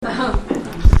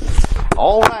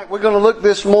All right, we're going to look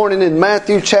this morning in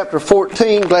Matthew chapter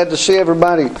 14. Glad to see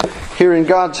everybody here in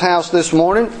God's house this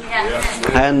morning.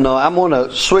 And I'm going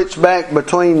to switch back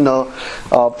between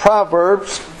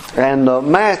Proverbs and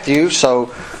Matthew.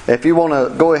 So if you want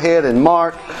to go ahead and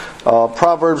mark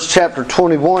Proverbs chapter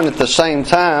 21 at the same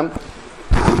time.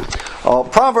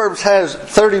 Proverbs has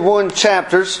 31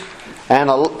 chapters,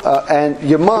 and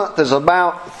your month is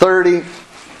about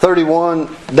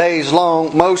 31 days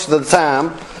long most of the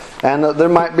time. And there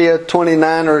might be a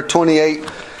 29 or a 28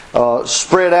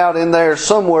 spread out in there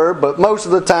somewhere, but most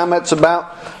of the time it's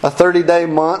about a 30-day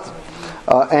month.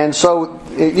 And so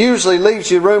it usually leaves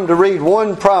you room to read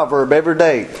one proverb every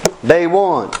day, day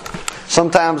one.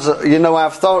 Sometimes, I've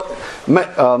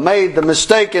made the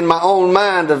mistake in my own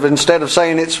mind of instead of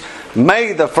saying it's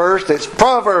May the 1st, it's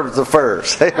Proverbs the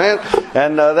 1st. Amen?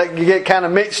 And you get kind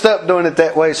of mixed up doing it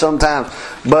that way sometimes.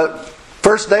 But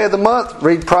first day of the month,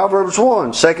 read Proverbs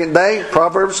 1. Second day,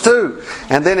 Proverbs 2.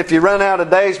 And then if you run out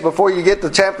of days before you get to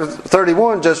chapter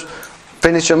 31, just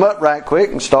finish them up right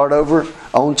quick and start over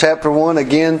on chapter 1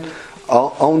 again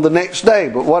on the next day.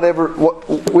 But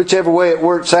whichever way it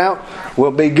works out will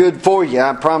be good for you.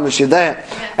 I promise you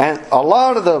that. And a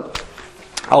lot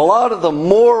of the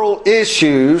moral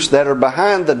issues that are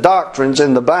behind the doctrines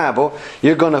in the Bible,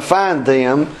 you're going to find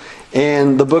them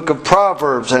in the book of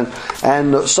Proverbs, and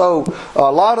so a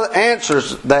lot of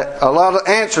answers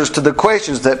to the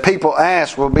questions that people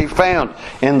ask will be found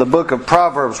in the book of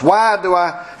Proverbs. Why do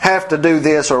I have to do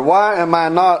this, or why am I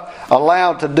not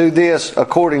allowed to do this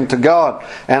according to God?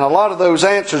 And a lot of those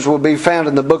answers will be found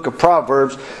in the book of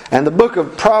Proverbs. And the book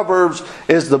of Proverbs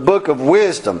is the book of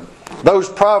wisdom. Those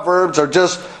proverbs are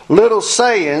just little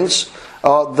sayings.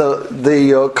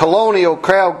 The colonial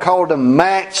crowd called them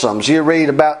maxims. You read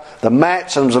about the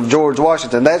maxims of George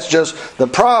Washington. That's just the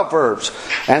Proverbs.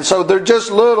 And so they're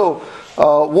just little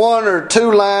 1 or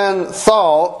 2 line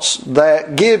thoughts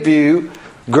that give you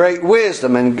great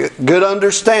wisdom and good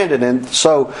understanding. And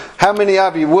so how many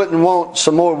of you wouldn't want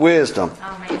some more wisdom?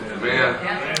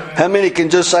 Amen. How many can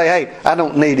just say, hey, I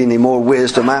don't need any more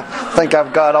wisdom. I think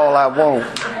I've got all I want.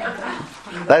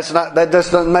 That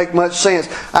just doesn't make much sense.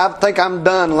 I think I'm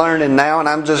done learning now, and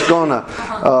I'm just going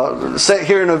to sit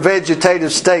here in a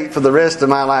vegetative state for the rest of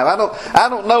my life. I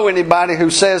don't know anybody who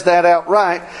says that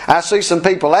outright. I see some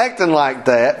people acting like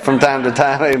that from time to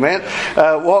time. Amen.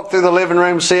 Walk through the living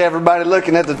room, see everybody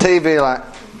looking at the TV like.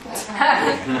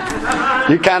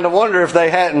 You kind of wonder if they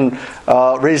hadn't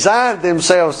resigned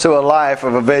themselves to a life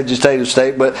of a vegetative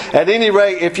state. But at any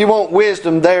rate, if you want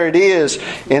wisdom, there it is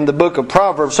in the book of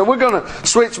Proverbs. So we're going to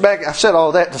switch back. I said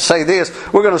all that to say this.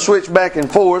 We're going to switch back and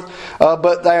forth.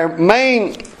 But our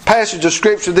main passage of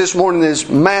Scripture this morning is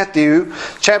Matthew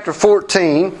chapter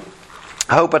 14.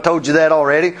 I hope I told you that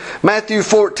already. Matthew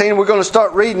 14, we're going to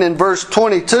start reading in verse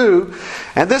 22.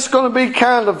 And this is going to be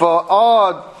kind of an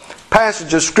odd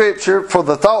passage of Scripture for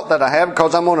the thought that I have,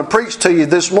 because I'm going to preach to you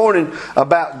this morning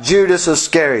about Judas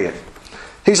Iscariot.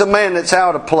 He's a man that's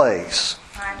out of place.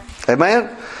 Amen?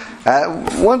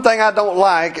 One thing I don't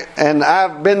like, and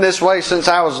I've been this way since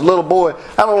I was a little boy,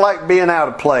 I don't like being out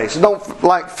of place. I don't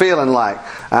like feeling like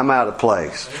I'm out of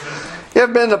place. You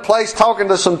ever been to a place talking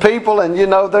to some people and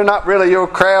they're not really your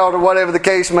crowd or whatever the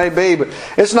case may be, but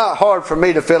it's not hard for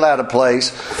me to feel out of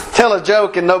place. Tell a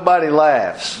joke and nobody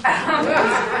laughs.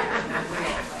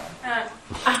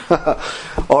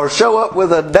 Or show up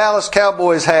with a Dallas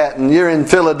Cowboys hat and you're in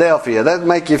Philadelphia. That'd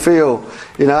make you feel,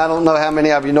 I don't know how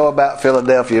many of you know about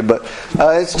Philadelphia, but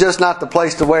it's just not the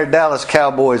place to wear Dallas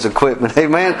Cowboys equipment.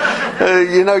 Amen.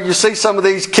 You see some of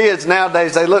these kids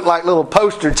nowadays, they look like little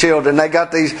poster children. They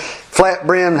got these flat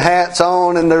brimmed hats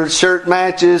on and their shirt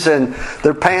matches and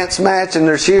their pants match and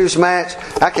their shoes match.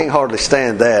 I can't hardly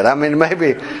stand that. I mean,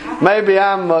 maybe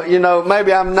I'm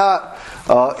not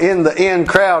in the in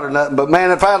crowd or nothing, but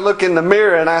man, if I look in the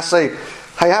mirror and I say,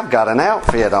 hey, I've got an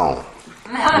outfit on.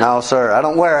 No, sir, I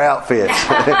don't wear outfits.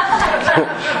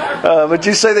 But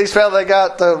you see these fellas, they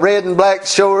got the red and black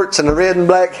shorts and the red and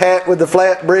black hat with the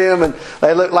flat brim, and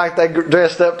they look like they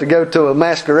dressed up to go to a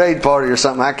masquerade party or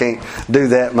something. I can't do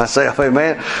that myself,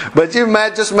 amen. But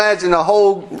just imagine a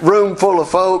whole room full of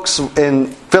folks in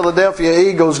Philadelphia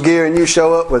Eagles gear, and you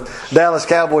show up with Dallas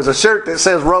Cowboys, a shirt that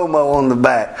says Romo on the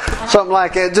back. Something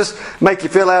like that. Just make you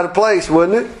feel out of place,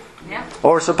 wouldn't it? Yeah.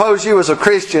 Or suppose you was a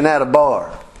Christian at a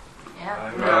bar.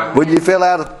 Wouldn't you feel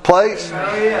out of place?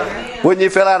 Wouldn't you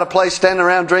feel out of place standing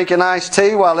around drinking iced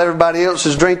tea while everybody else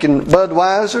is drinking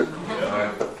Budweiser?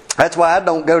 That's why I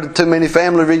don't go to too many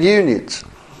family reunions.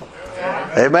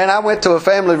 Amen. I went to a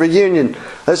family reunion.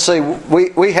 Let's see,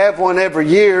 we have one every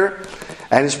year,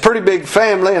 and it's a pretty big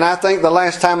family, and I think the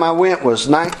last time I went was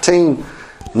 19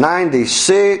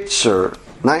 1996 or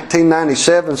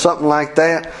 1997, something like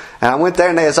that. And I went there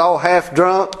and they was all half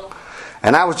drunk.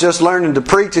 And I was just learning to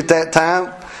preach at that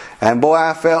time. And boy,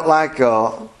 I felt like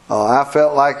all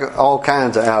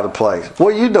kinds of out of place.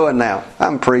 What are you doing now?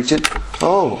 I'm preaching.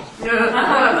 Oh.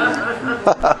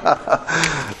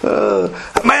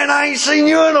 Man, I ain't seen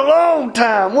you in a long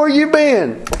time. Where you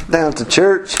been? Down to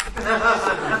church. I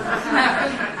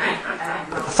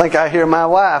think I hear my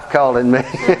wife calling me.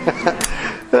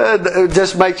 It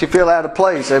just makes you feel out of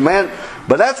place. Amen.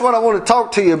 But that's what I want to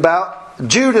talk to you about.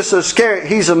 Judas Iscariot,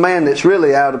 he's a man that's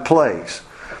really out of place.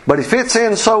 But he fits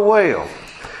in so well.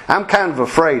 I'm kind of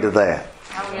afraid of that.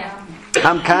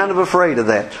 I'm kind of afraid of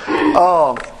that.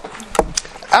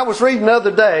 I was reading the other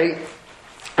day,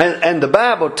 and the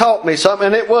Bible taught me something,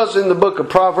 and it was in the book of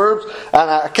Proverbs,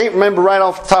 and I can't remember right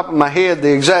off the top of my head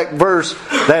the exact verse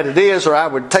that it is, or I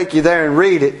would take you there and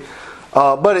read it.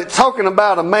 But it's talking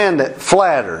about a man that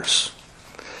flatters.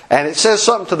 And it says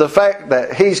something to the fact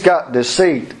that he's got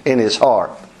deceit in his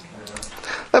heart.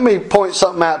 Let me point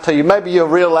something out to you. Maybe you'll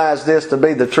realize this to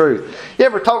be the truth. You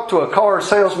ever talk to a car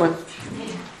salesman?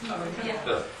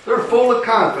 They're full of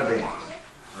confidence.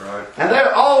 Right. And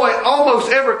they're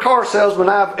almost every car salesman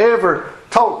I've ever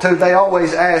talked to, they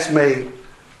always ask me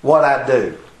what I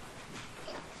do.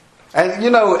 And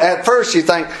at first you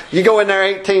think, you go in there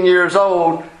 18 years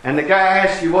old, and the guy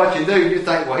asks you what you do, you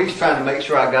think, well, he's trying to make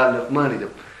sure I got enough money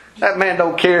to... That man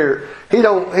don't care. He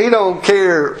don't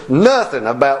care nothing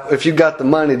about if you got the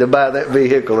money to buy that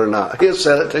vehicle or not. He'll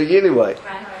sell it to you anyway.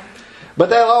 But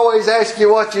they'll always ask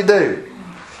you what you do.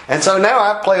 And so now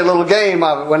I play a little game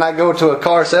of it. When I go to a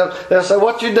car sale, they'll say,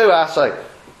 what you do? I'll say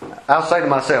to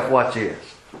myself, what is?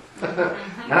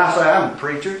 And I say, I'm a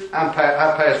preacher. I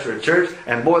pastor a church.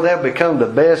 And boy, they'll become the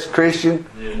best Christian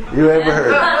you ever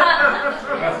heard.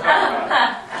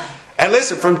 And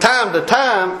listen, from time to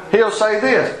time, he'll say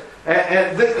this.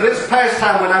 And this past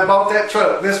time when I bought that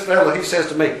truck, this fellow, he says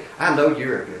to me, I know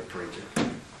you're a good preacher.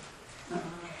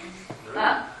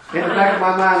 In the back of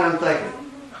my mind, I'm thinking,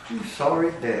 you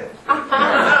sorry devil.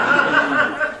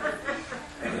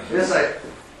 He'll say,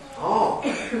 oh,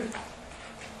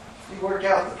 you work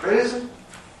out in the prison?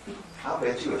 I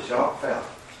bet you a sharp fella.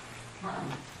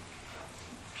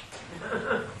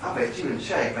 I bet you in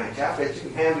shape, ain't you? I bet you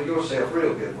can handle yourself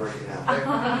real good working out there. You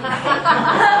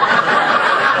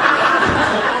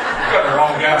got the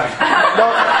wrong guy.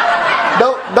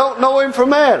 Don't know him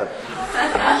from Adam.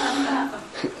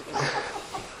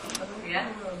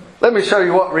 Let me show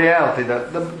you what reality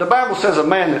does. The Bible says a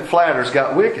man that flatters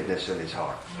got wickedness in his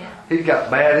heart. He's got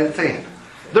bad intent.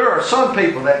 There are some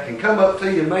people that can come up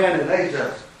to you, man, and they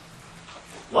just...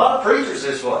 A lot of preachers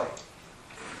this way.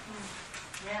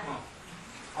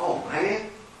 Oh, man.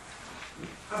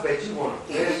 I bet you want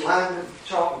to best line that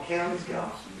Charlton County's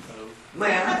got.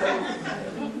 Man, I think...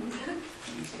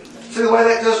 See the way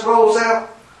that just rolls out?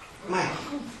 Man.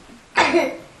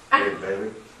 Here,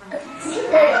 baby.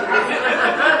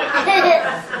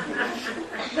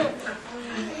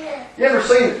 You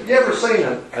ever seen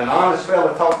an honest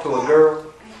fella talk to a girl?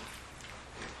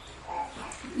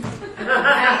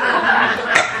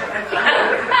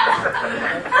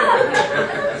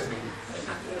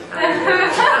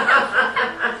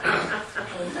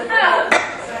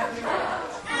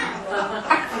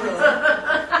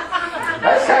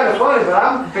 That's kind of funny, but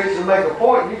I'm fixing to make a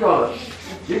point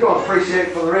you're gonna appreciate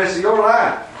for the rest of your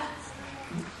life.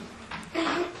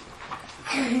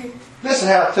 This is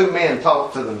how two men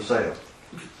talk to themselves.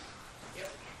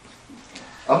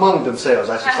 Among themselves,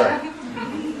 I should say.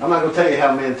 I'm not going to tell you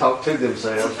how men talk to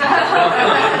themselves. Because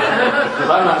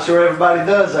I'm not sure everybody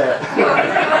does that.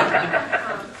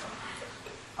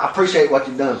 I appreciate what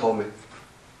you've done for me.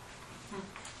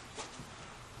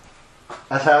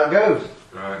 That's how it goes.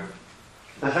 Right.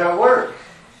 That's how it works.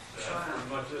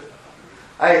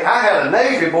 Hey, I had a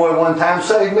Navy boy one time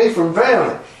save me from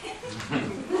drowning.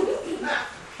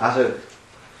 I said,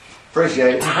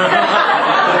 appreciate it.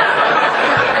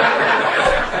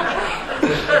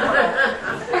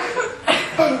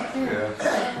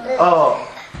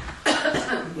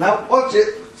 Now, what's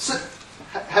it?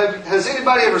 Has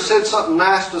anybody ever said something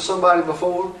nice to somebody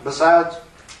before? Besides,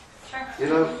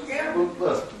 Sure. Well,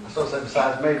 look, I was supposed to say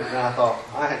besides me, and I thought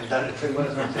I hadn't done it too much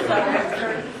myself.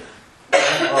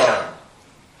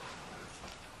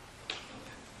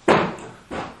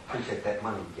 Appreciate that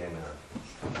money you gave me.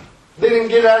 Didn't even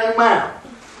get out of your mouth.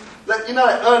 That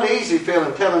uneasy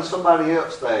feeling telling somebody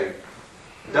else they've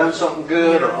done something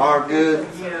good or are good.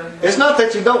 It's not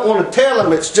that you don't want to tell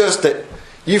them. It's just that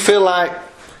you feel like,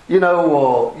 you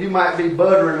might be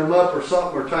buttering them up or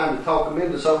something, or trying to talk them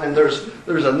into something. And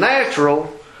there's a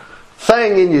natural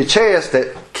thing in your chest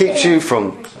that keeps you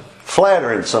from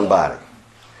flattering somebody.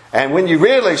 And when you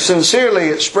really sincerely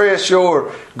express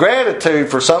your gratitude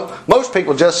for something, most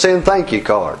people just send thank you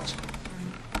cards.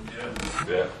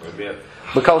 Yeah.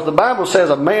 Because the Bible says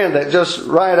a man that just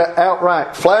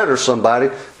outright flatters somebody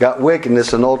got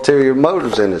wickedness and ulterior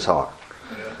motives in his heart.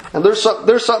 And there's something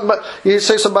about, you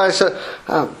see somebody say,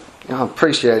 I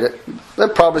appreciate it. They're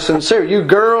probably sincere. You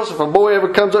girls, if a boy ever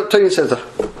comes up to you and says,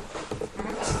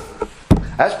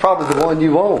 that's probably the one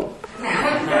you want.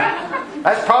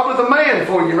 That's probably the man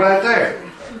for you right there.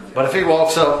 But if he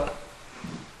walks up,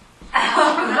 That's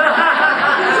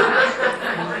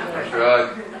right.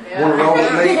 want to roll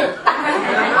with me?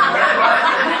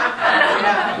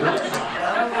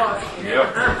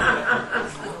 Yep.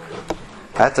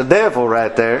 That's the devil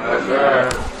right there.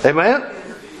 That's right. Amen?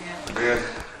 Yeah.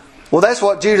 Well, that's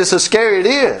what Judas Iscariot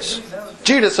is.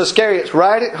 Judas Iscariot's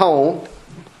right at home,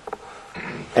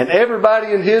 and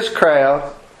everybody in his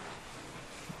crowd,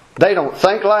 they don't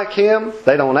think like him,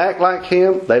 they don't act like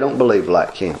him, they don't believe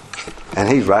like him. And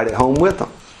he's right at home with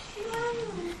them.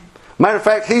 Matter of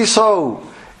fact, he's so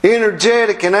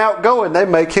energetic and outgoing, they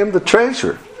make him the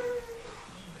treasurer.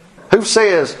 Who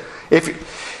says, if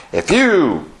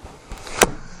you...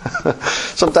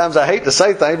 Sometimes I hate to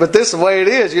say things, but this is the way it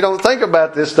is. You don't think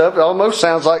about this stuff. It almost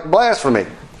sounds like blasphemy.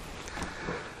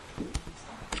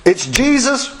 It's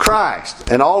Jesus Christ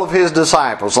and all of His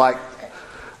disciples. Like,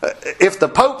 if the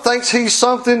Pope thinks he's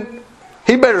something,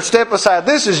 he better step aside.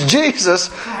 This is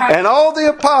Jesus and all the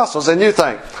apostles. And you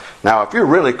think, now if you're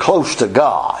really close to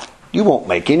God, you won't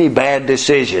make any bad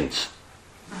decisions.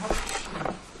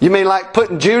 You mean like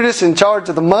putting Judas in charge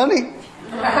of the money?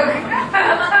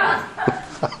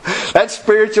 That's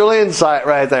spiritual insight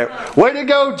right there. Way to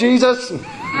go, Jesus!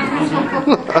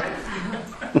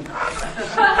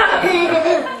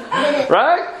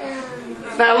 Right?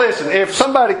 Now listen, if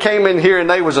somebody came in here and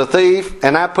they was a thief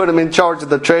and I put them in charge of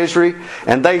the treasury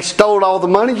and they stole all the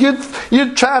money,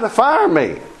 you'd try to fire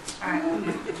me.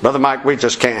 Brother Mike, we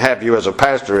just can't have you as a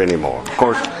pastor anymore. Of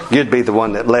course, you'd be the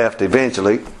one that left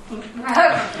eventually.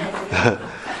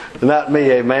 Not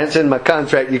me, amen. It's in my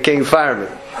contract, you can't fire me.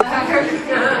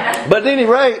 But at any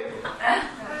rate,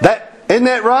 isn't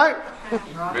that right?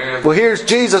 Well, here's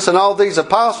Jesus and all these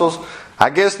apostles. I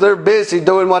guess they're busy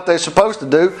doing what they're supposed to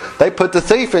do. They put the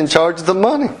thief in charge of the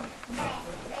money.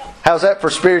 How's that for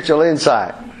spiritual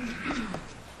insight?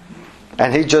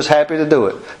 And he's just happy to do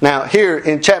it. Now, here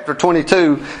in chapter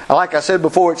 22, like I said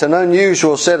before, it's an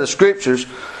unusual set of scriptures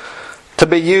to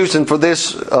be using for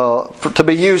this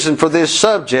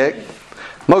subject.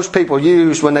 Most people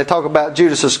use, when they talk about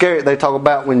Judas Iscariot, they talk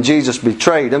about when Jesus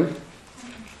betrayed him.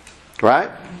 Right?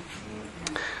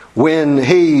 When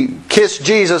he kissed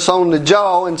Jesus on the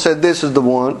jaw and said, this is the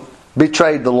one,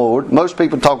 betrayed the Lord. Most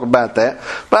people talk about that.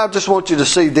 But I just want you to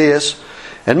see this,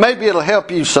 and maybe it'll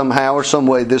help you somehow or some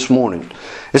way this morning.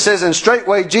 It says, and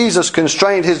straightway Jesus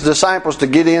constrained his disciples to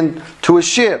get into a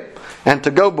ship and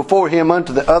to go before him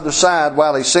unto the other side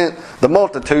while he sent the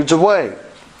multitudes away.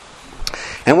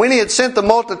 And when he had sent the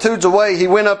multitudes away, he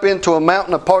went up into a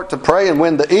mountain apart to pray, and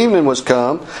when the evening was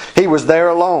come, he was there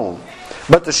alone.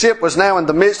 But the ship was now in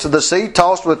the midst of the sea,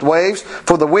 tossed with waves,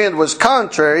 for the wind was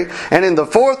contrary. And in the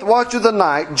fourth watch of the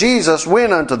night, Jesus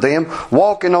went unto them,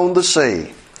 walking on the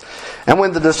sea. And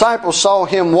when the disciples saw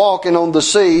him walking on the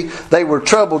sea, they were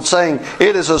troubled, saying,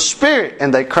 it is a spirit,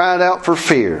 and they cried out for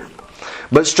fear.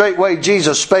 But straightway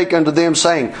Jesus spake unto them,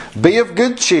 saying, be of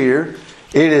good cheer,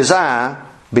 it is I,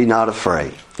 be not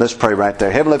afraid. Let's pray right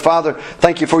there. Heavenly Father,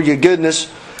 thank you for your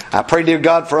goodness. I pray, dear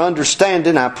God, for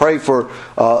understanding. I pray for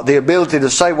the ability to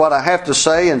say what I have to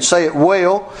say and say it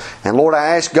well. And Lord,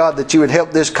 I ask God that you would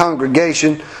help this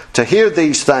congregation to hear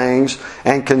these things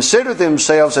and consider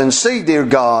themselves and see, dear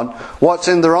God, what's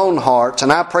in their own hearts.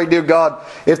 And I pray, dear God,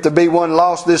 if there be one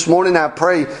lost this morning, I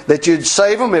pray that you'd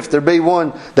save them. If there be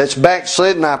one that's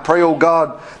backslidden, I pray, oh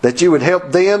God, that you would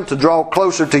help them to draw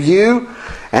closer to you.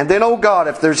 And then, oh God,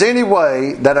 if there's any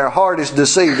way that our heart is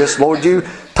deceived us, Lord, you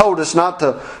told us not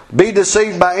to be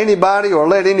deceived by anybody or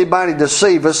let anybody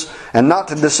deceive us, and not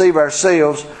to deceive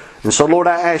ourselves. And so, Lord,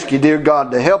 I ask you, dear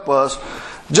God, to help us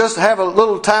just have a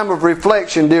little time of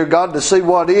reflection, dear God, to see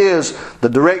what is the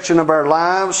direction of our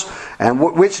lives and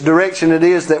which direction it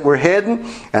is that we're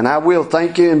heading. And I will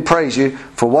thank you and praise you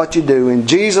for what you do. In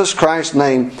Jesus Christ's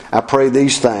name, I pray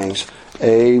these things.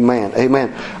 Amen.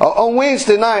 Amen. On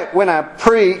Wednesday night when I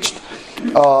preached,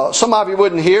 some of you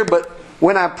wouldn't hear, but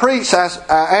when I preached, I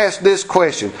asked this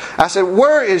question. I said,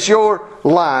 where is your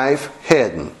life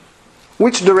heading?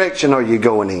 Which direction are you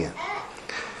going in?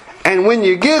 And when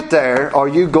you get there, are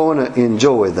you going to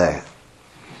enjoy that?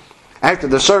 After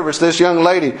the service, this young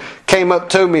lady came up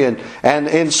to me and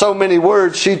in so many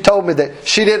words she told me that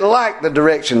she didn't like the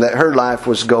direction that her life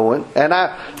was going. And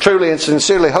I truly and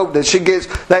sincerely hope that she gets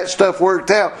that stuff worked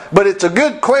out. But it's a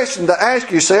good question to ask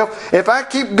yourself. If I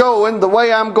keep going the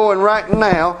way I'm going right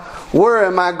now, where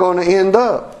am I going to end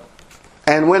up?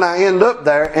 And when I end up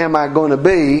there, am I going to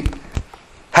be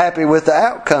happy with the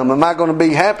outcome? Am I going to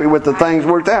be happy with the things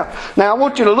worked out? Now I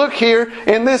want you to look here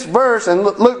in this verse and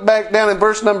look back down in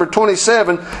verse number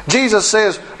 27. Jesus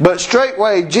says, "But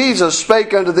straightway Jesus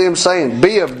spake unto them, saying,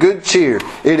 Be of good cheer,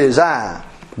 it is I,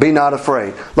 be not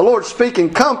afraid." The Lord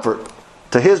speaking comfort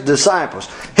to His disciples.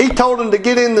 He told them to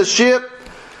get in the ship,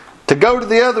 to go to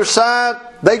the other side.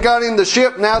 They got in the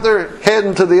ship, now they're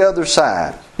heading to the other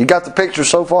side. You got the picture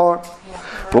so far?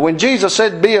 But when Jesus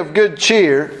said, "Be of good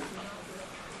cheer,"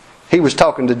 He was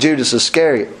talking to Judas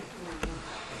Iscariot.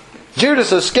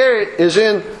 Judas Iscariot is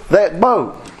in that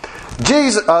boat.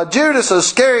 Judas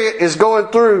Iscariot is going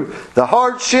through the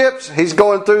hardships. He's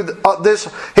going through this.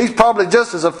 He's probably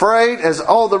just as afraid as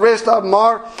all the rest of them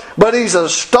are. But he's a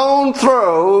stone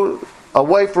throw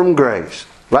away from grace.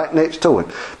 Right next to him.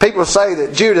 People say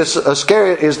that Judas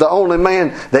Iscariot is the only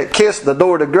man that kissed the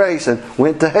door to grace and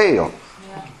went to hell.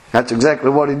 That's exactly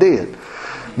what he did.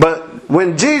 But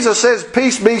when Jesus says,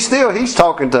 "Peace be still," He's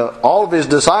talking to all of His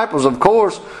disciples, of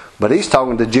course, but He's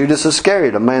talking to Judas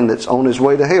Iscariot, a man that's on his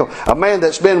way to hell. A man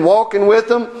that's been walking with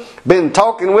them, been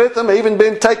talking with them, even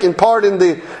been taking part in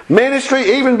the ministry,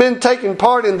 even been taking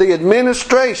part in the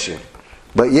administration.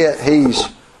 But yet he's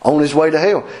on his way to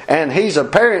hell. And he's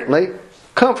apparently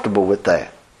comfortable with that.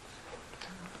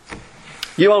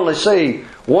 You only see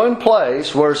one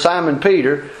place where Simon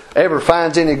Peter ever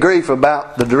finds any grief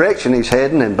about the direction he's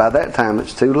heading, and by that time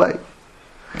it's too late.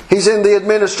 He's in the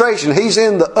administration. He's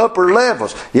in the upper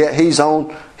levels, yet he's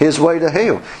on his way to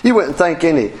hell. You wouldn't think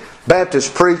any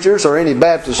Baptist preachers or any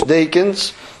Baptist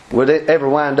deacons would ever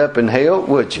wind up in hell,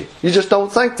 would you? You just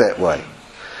don't think that way.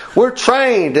 We're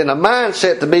trained in a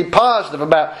mindset to be positive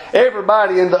about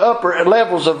everybody in the upper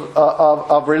levels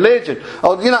of religion.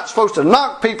 Oh, you're not supposed to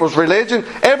knock people's religion.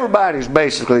 Everybody's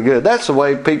basically good. That's the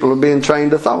way people are being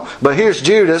trained to think. But here's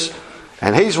Judas,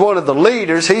 and he's one of the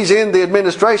leaders. He's in the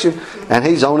administration, and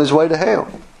he's on his way to hell.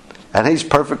 And he's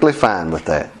perfectly fine with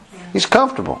that. He's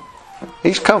comfortable.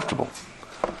 He's comfortable.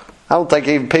 I don't think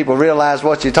even people realize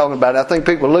what you're talking about. I think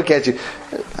people look at you.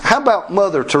 How about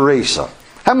Mother Teresa?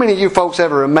 How many of you folks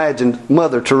ever imagined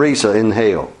Mother Teresa in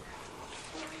hell?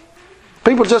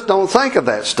 People just don't think of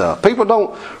that stuff. People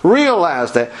don't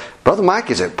realize that. Brother Mike,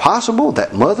 is it possible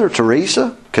that Mother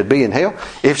Teresa could be in hell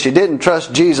if she didn't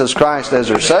trust Jesus Christ as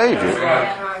her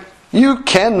Savior? You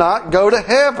cannot go to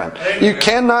heaven. You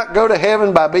cannot go to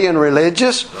heaven by being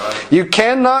religious. You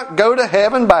cannot go to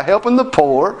heaven by helping the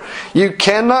poor. You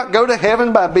cannot go to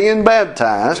heaven by being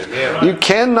baptized. You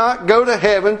cannot go to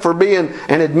heaven for being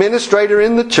an administrator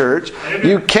in the church.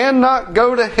 You cannot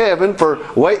go to heaven for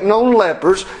waiting on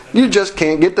lepers. You just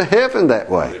can't get to heaven that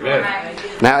way.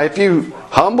 Now, if you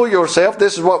humble yourself,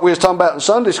 this is what we was talking about in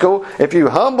Sunday school. If you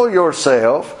humble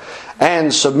yourself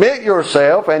and submit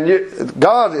yourself, and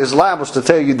God is liable to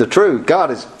tell you the truth.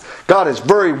 God is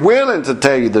very willing to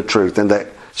tell you the truth, and that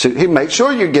so He makes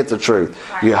sure you get the truth.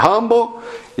 You're humble,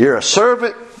 you're a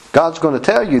servant. God's going to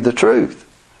tell you the truth.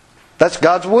 That's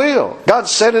God's will. God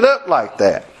set it up like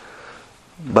that.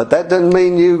 But that doesn't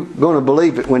mean you're going to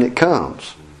believe it when it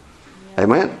comes.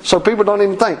 Amen? So people don't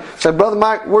even think. Say, Brother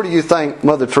Mike, where do you think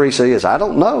Mother Teresa is? I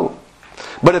don't know.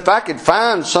 But if I could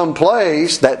find some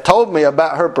place that told me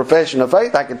about her profession of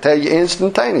faith, I could tell you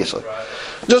instantaneously.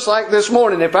 Just like this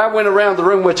morning, if I went around the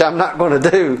room, which I'm not going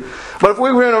to do, but if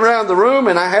we went around the room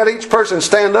and I had each person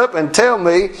stand up and tell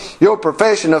me your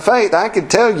profession of faith, I could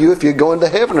tell you if you're going to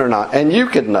heaven or not. And you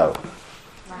could know.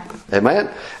 Amen?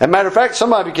 As a matter of fact,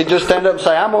 somebody could just stand up and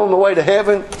say, I'm on the way to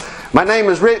heaven. My name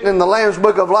is written in the Lamb's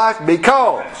Book of Life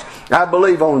because I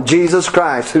believe on Jesus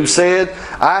Christ, who said,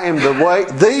 I am the way,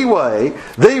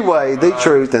 the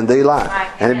truth, and the life.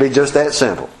 And it'd be just that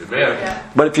simple. Amen.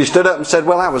 But if you stood up and said,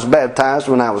 well, I was baptized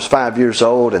when I was 5 years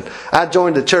old, and I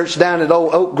joined the church down at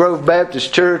Old Oak Grove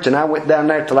Baptist Church, and I went down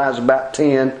there till I was about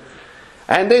 10.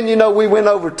 And then, we went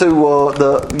over to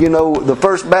the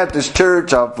First Baptist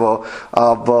Church of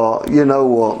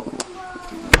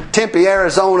Tempe,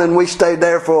 Arizona, and we stayed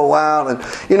there for a while. And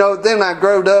then I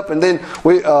growed up, and then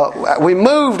we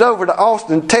moved over to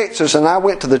Austin, Texas, and I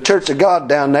went to the Church of God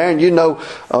down there. And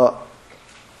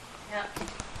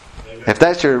if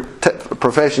that's your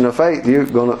profession of faith, you're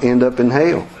going to end up in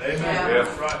hell. Amen.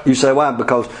 You say why?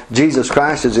 Because Jesus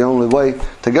Christ is the only way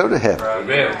to go to heaven.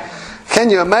 Amen. Can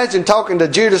you imagine talking to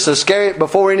Judas Iscariot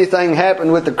before anything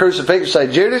happened with the crucifixion?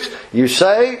 Say, Judas, you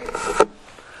say,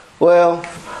 well,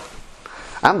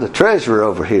 I'm the treasurer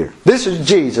over here. This is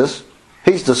Jesus.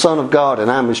 He's the Son of God and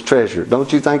I'm His treasurer.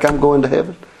 Don't you think I'm going to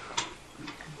heaven?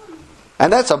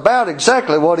 And that's about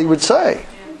exactly what he would say.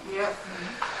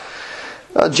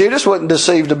 Judas wasn't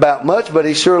deceived about much, but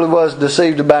he surely was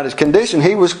deceived about his condition.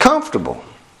 He was comfortable.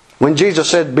 When Jesus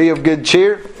said, be of good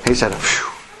cheer, he said, phew,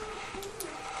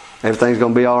 everything's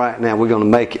going to be all right now. We're going to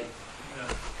make it.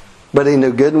 But he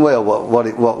knew good and well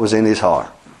what was in his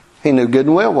heart. He knew good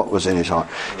and well what was in his heart.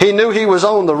 He knew he was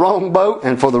on the wrong boat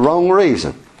and for the wrong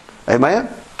reason. Amen?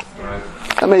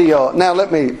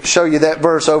 Let me show you that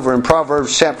verse over in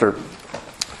Proverbs chapter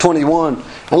 21.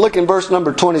 And look in verse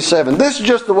number 27. This is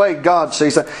just the way God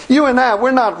sees it. You and I,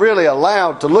 we're not really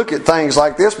allowed to look at things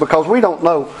like this because we don't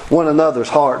know one another's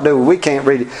heart, do we? We can't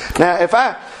read it. Now, if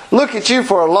I look at you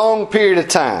for a long period of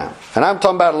time, and I'm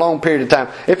talking about a long period of time,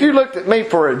 if you looked at me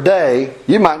for a day,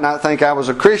 you might not think I was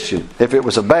a Christian if it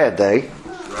was a bad day.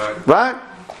 Right?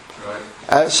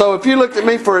 So if you looked at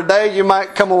me for a day, you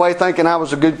might come away thinking I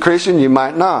was a good Christian. You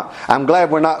might not. I'm glad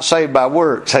we're not saved by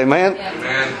works. Amen?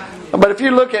 Amen. But if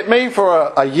you look at me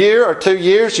for a year or 2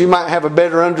 years, you might have a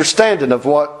better understanding of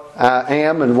what I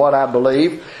am and what I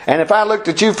believe. And if I looked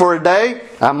at you for a day,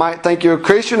 I might think you're a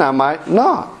Christian, I might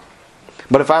not.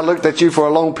 But if I looked at you for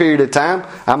a long period of time,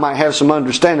 I might have some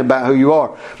understanding about who you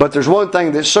are. But there's one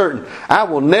thing that's certain. I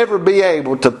will never be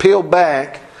able to peel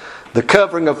back the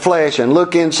covering of flesh and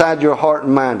look inside your heart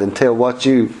and mind and tell what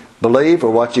you believe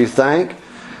or what you think.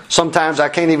 Sometimes I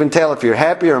can't even tell if you're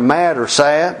happy or mad or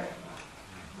sad.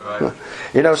 Right.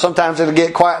 You know, sometimes it'll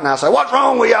get quiet and I'll say, what's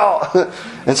wrong with y'all?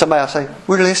 And somebody will say,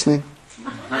 we're listening.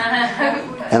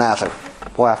 And I'll say,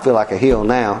 boy, I feel like a heel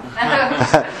now.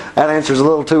 That answer's a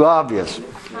little too obvious.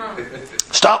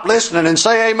 Stop listening and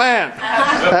say amen.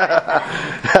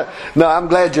 No, I'm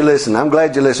glad you listen. I'm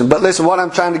glad you listen. But listen, what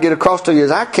I'm trying to get across to you is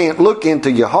I can't look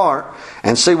into your heart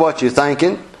and see what you're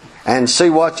thinking and see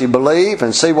what you believe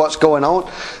and see what's going on.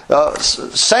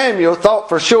 Samuel thought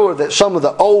for sure that some of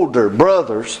the older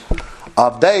brothers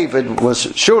of David was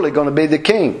surely going to be the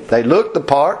king. They looked the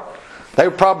part. They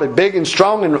were probably big and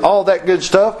strong and all that good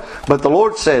stuff. But the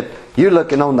Lord said, you're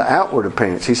looking on the outward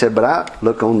appearance. He said, but I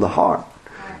look on the heart.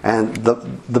 And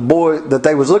the boy that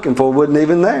they was looking for wasn't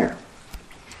even there.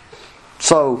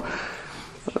 So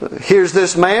here's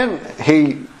this man.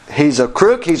 He's a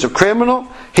crook. He's a criminal.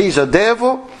 He's a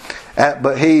devil.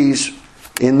 But he's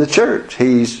in the church.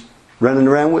 He's running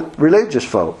around with religious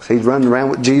folks. He's running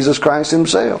around with Jesus Christ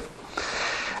Himself.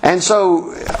 And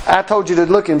so I told you to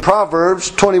look in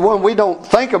Proverbs 21. We don't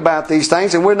think about these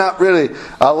things and we're not really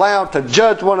allowed to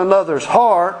judge one another's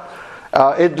heart.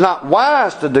 It's not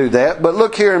wise to do that. But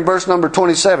look here in verse number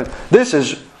 27. This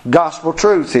is gospel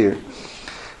truth here.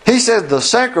 He says the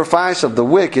sacrifice of the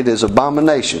wicked is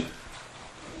abomination.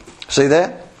 See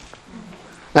that?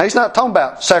 Now he's not talking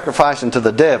about sacrificing to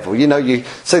the devil. You know, you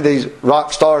see these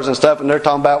rock stars and stuff and they're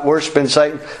talking about worshiping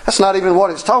Satan. That's not even what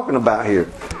it's talking about here.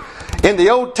 In the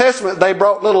Old Testament they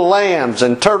brought little lambs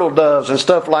and turtle doves and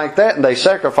stuff like that and they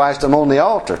sacrificed them on the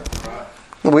altar.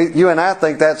 You and I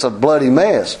think that's a bloody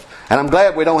mess. And I'm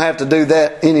glad we don't have to do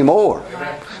that anymore.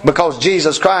 Because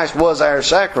Jesus Christ was our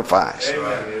sacrifice.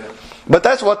 Amen. But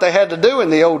that's what they had to do in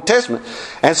the Old Testament.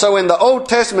 And so in the Old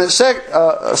Testament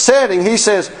setting, he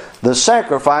says, the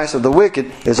sacrifice of the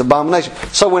wicked is abomination.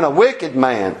 So when a wicked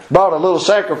man brought a little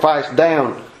sacrifice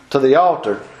down to the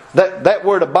altar, that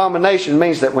word abomination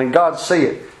means that when God sees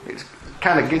it, it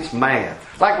kind of gets mad.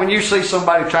 Like when you see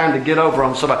somebody trying to get over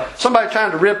on somebody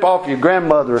trying to rip off your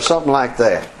grandmother or something like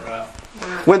that. Right.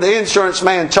 When the insurance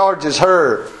man charges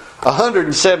her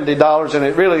 $170 and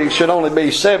it really should only be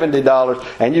 $70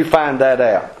 and you find that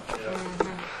out.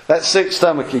 Yeah. That sick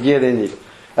stomach you get in you.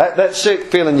 That sick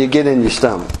feeling you get in your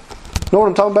stomach. Know what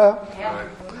I'm talking about? Yeah.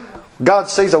 God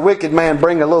sees a wicked man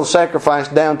bring a little sacrifice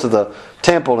down to the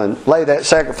temple and lay that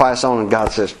sacrifice on and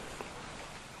God says,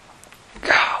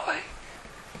 golly.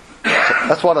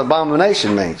 That's what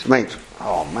abomination means. It means,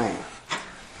 oh man.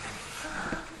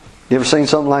 You ever seen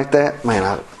something like that?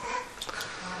 Man,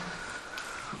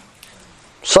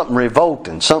 something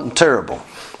revolting, something terrible.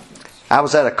 I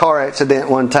was at a car accident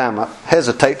one time. I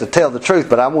hesitate to tell the truth,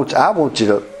 but I want you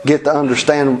to get to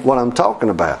understand what I'm talking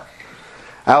about.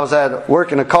 I was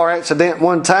working a car accident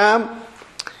one time,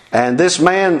 and this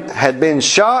man had been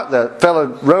shot. The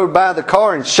fellow rode by the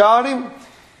car and shot him,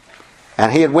 and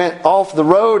he had went off the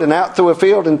road and out through a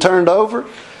field and turned over,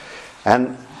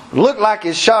 and looked like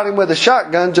he shot him with a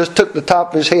shotgun, just took the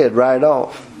top of his head right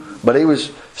off. But he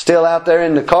was still out there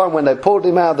in the car. When they pulled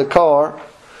him out of the car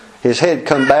his head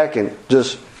come back and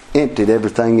just emptied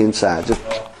everything inside.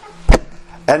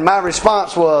 And my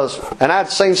response was, and I'd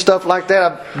seen stuff like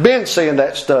that. I've been seeing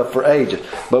that stuff for ages.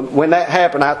 But when that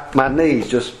happened, my knees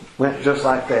just went just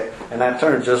like that. And I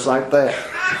turned just like that.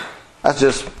 That's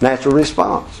just natural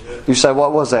response. You say,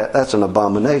 what was that? That's an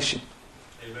abomination.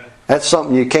 That's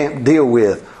something you can't deal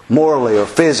with morally or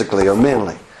physically or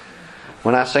mentally.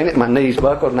 When I seen it, my knees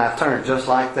buckled and I turned just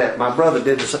like that. My brother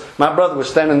did the same. My brother was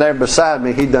standing there beside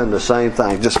me. He done the same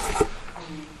thing. Just.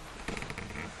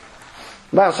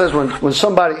 The Bible says when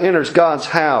somebody enters God's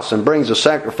house and brings a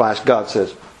sacrifice, God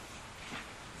says,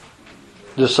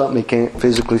 just something he can't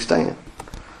physically stand.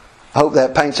 I hope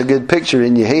that paints a good picture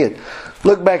in your head.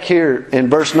 Look back here in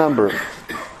verse number.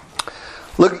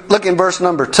 Look in verse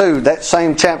number 2, that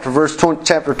same chapter,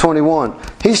 chapter 21.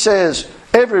 He says,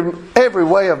 every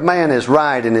way of man is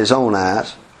right in his own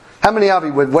eyes. How many of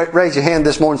you would raise your hand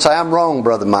this morning and say, I'm wrong,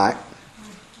 Brother Mike?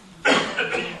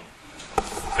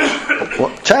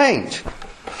 Well, change.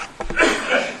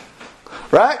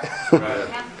 Right?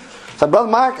 So, Brother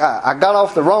Mike, I got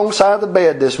off the wrong side of the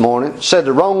bed this morning, said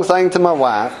the wrong thing to my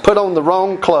wife, put on the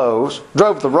wrong clothes,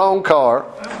 drove the wrong car.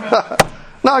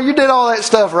 No, you did all that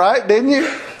stuff right, didn't you?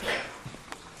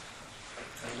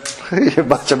 You're a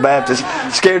bunch of Baptists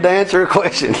scared to answer a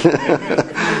question.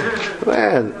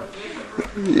 Man,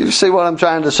 you see what I'm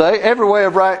trying to say? Every way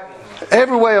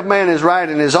of man is right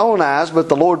in his own eyes, but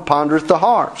the Lord pondereth the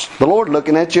hearts. The Lord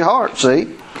looking at your heart,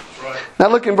 see? Now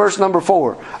look in verse number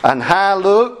 4. An high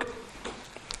look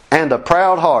and a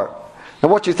proud heart. Now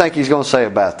what do you think he's going to say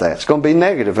about that? It's going to be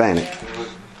negative, ain't it?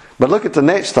 But look at the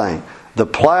next thing. The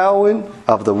plowing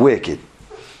of the wicked.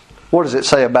 What does it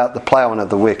say about the plowing of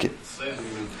the wicked?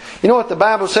 You know what the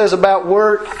Bible says about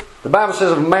work? The Bible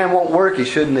says if a man won't work, he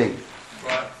shouldn't eat.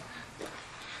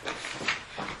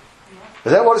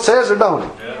 Is that what it says or don't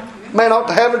it? Yeah. Man ought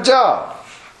to have a job.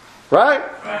 Right?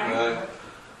 Right.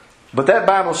 But that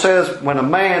Bible says when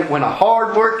a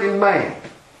hard-working man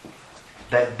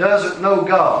that doesn't know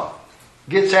God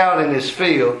gets out in his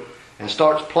field and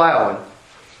starts plowing,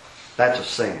 that's a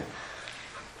sin.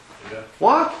 Yeah.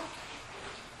 What?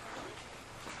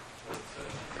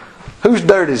 Whose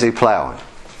dirt is he plowing?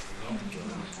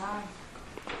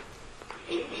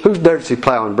 Whose dirt is he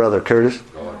plowing, Brother Curtis?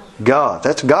 God.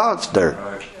 That's God's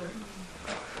dirt.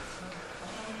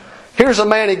 Here's a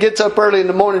man, he gets up early in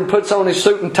the morning, puts on his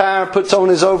suit and tie, puts on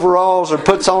his overalls, or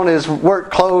puts on his work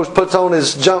clothes, puts on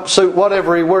his jumpsuit,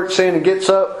 whatever he works in, and gets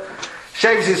up,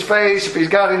 shaves his face if he's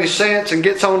got any sense, and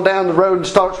gets on down the road and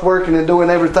starts working and doing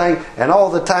everything. And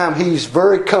all the time he's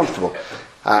very comfortable.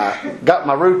 I got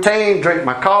my routine, drink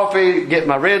my coffee, get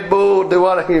my Red Bull,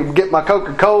 get my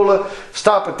Coca-Cola,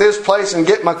 stop at this place and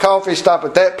get my coffee, stop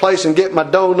at that place and get my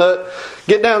donut,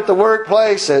 get down at the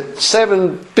workplace at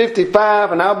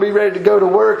 7:55 and I'll be ready to go to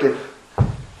work and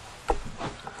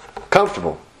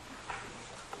comfortable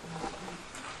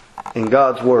in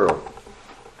God's world.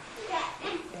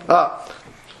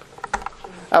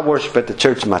 I worship at the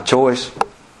church of my choice.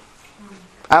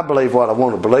 I believe what I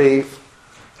want to believe.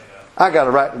 I got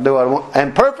a right to do what I want.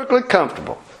 And perfectly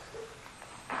comfortable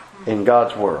in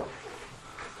God's world.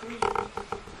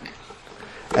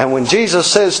 And when Jesus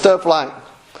says stuff like,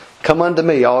 come unto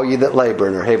me, all you that labor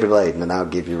and are heavy laden, and I'll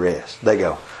give you rest. They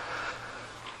go,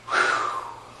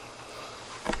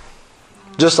 whew.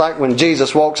 Just like when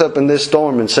Jesus walks up in this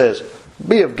storm and says,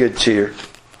 be of good cheer,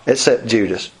 except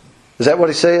Judas. Is that what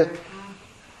he said?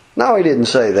 No, he didn't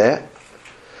say that.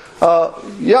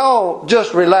 Y'all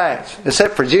just relax.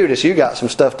 Except for Judas, you got some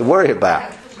stuff to worry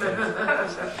about.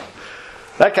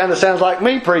 That kind of sounds like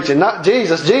me preaching, not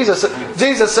Jesus. Jesus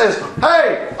says,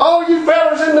 hey, all you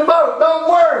fellas in the boat, don't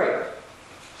worry.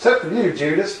 Except for you,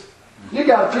 Judas. You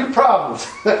got a few problems.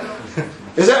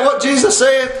 Is that what Jesus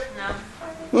said?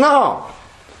 No.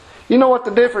 You know what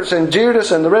the difference in Judas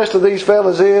and the rest of these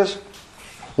fellas is?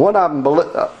 A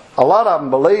lot of them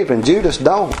believe and Judas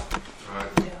don't.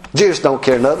 Judas don't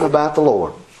care nothing about the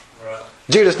Lord. Right.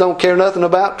 Judas don't care nothing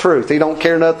about truth. He don't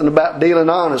care nothing about dealing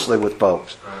honestly with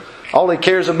folks. Right. All he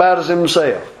cares about is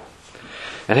himself.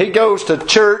 And he goes to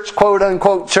church, quote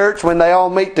unquote church, when they all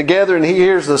meet together and he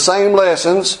hears the same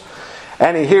lessons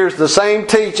and he hears the same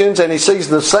teachings and he sees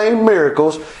the same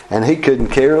miracles and he couldn't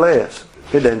care less.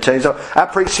 It doesn't change. I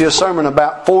preached you a sermon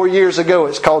about 4 years ago.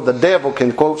 It's called The Devil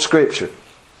Can Quote Scripture.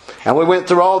 And we went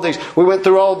through all these. We went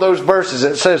through all those verses.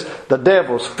 It says the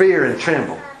devils fear and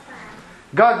tremble.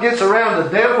 God gets around the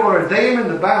devil or a demon.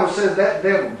 The Bible says that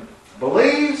devil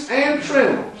believes and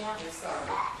trembles.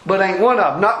 But ain't one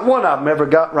of them, not one of them ever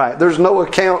got right. There's no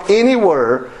account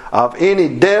anywhere of any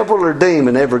devil or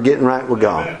demon ever getting right with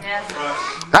God.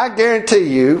 I guarantee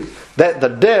you that the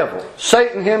devil,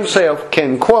 Satan himself,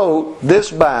 can quote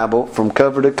this Bible from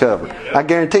cover to cover. I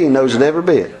guarantee he knows it every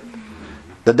bit.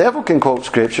 The devil can quote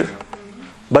Scripture,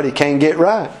 but he can't get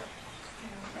right.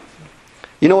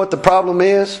 You know what the problem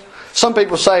is? Some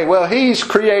people say, well, he's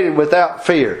created without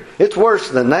fear. It's worse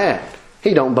than that.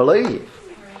 He don't believe.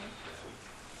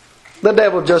 The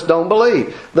devil just don't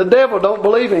believe. The devil don't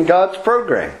believe in God's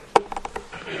program.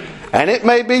 And it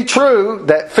may be true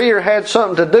that fear had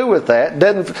something to do with that.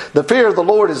 The fear of the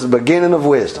Lord is the beginning of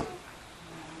wisdom.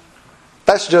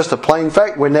 That's just a plain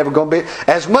fact. We're never going to be...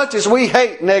 As much as we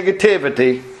hate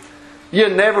negativity, you're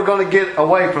never going to get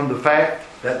away from the fact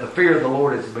that the fear of the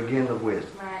Lord is the beginning of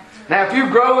wisdom. Right. Now, if you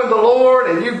grow in the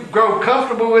Lord and you grow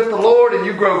comfortable with the Lord and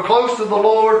you grow close to the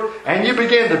Lord and you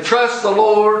begin to trust the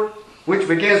Lord, which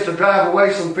begins to drive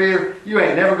away some fear, you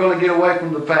ain't never going to get away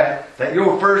from the fact that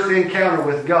your first encounter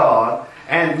with God,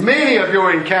 and many of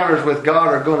your encounters with God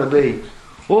are going to be,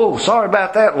 oh, sorry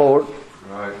about that, Lord.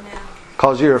 Right.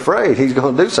 Because you're afraid He's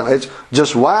going to do something. It's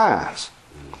just wise.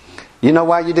 You know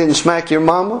why you didn't smack your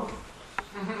mama?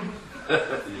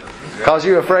 Because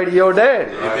you're afraid of your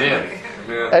daddy. Amen.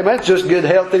 Hey, that's just good,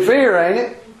 healthy fear, ain't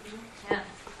it?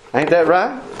 Ain't that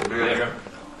right? Amen.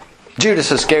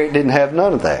 Judas Iscariot didn't have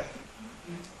none of that.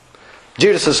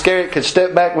 Judas Iscariot could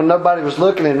step back when nobody was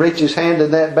looking and reach his hand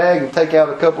in that bag and take out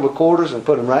a couple of quarters and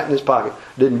put them right in his pocket.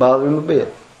 Didn't bother him a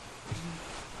bit.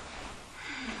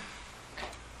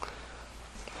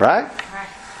 Right?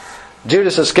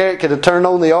 Judas Iscariot could have turned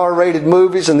on the R-rated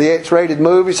movies and the X-rated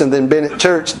movies and then been at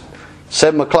church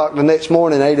 7 o'clock the next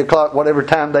morning, 8 o'clock, whatever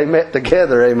time they met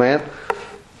together. Amen.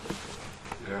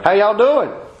 Yeah. How y'all doing?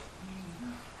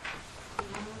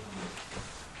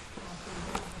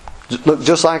 Look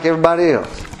just like everybody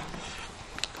else.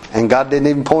 And God didn't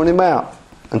even point him out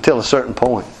until a certain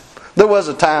point. There was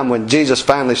a time when Jesus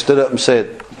finally stood up and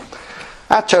said,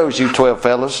 I chose you 12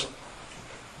 fellas,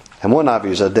 and one of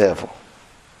you is a devil.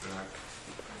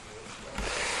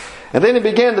 And then he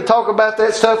began to talk about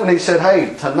that stuff, and he said,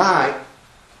 hey, tonight,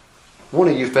 one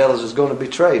of you fellas is going to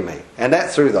betray me. And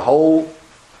that threw the whole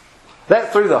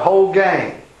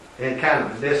gang in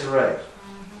kind of disarray.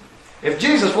 If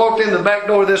Jesus walked in the back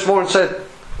door this morning and said,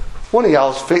 one of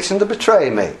y'all's fixing to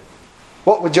betray me,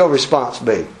 what would your response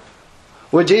be?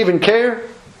 Would you even care?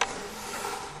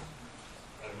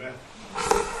 Amen.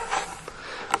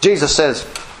 Jesus says,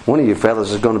 one of you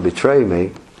fellas is going to betray me.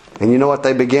 And you know what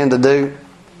they began to do?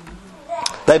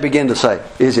 They begin to say,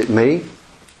 is it me?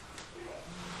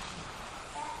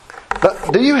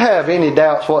 But do you have any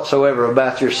doubts whatsoever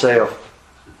about yourself?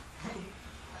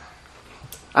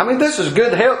 I mean, this is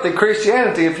good, healthy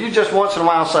Christianity if you just once in a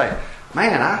while say,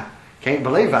 man, I can't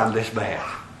believe I'm this bad.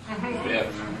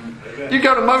 You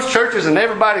go to most churches and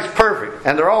everybody's perfect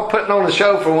and they're all putting on a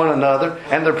show for one another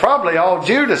and they're probably all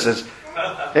Judases.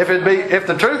 If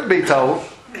the truth be told,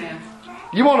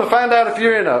 you want to find out if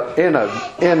you're in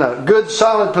a good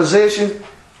solid position,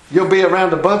 you'll be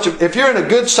around a bunch of... If you're in a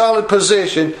good solid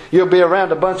position, you'll be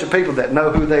around a bunch of people that know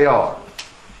who they are.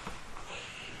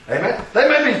 Amen? They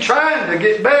may be trying to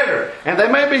get better, and they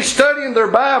may be studying their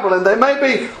Bible, and they may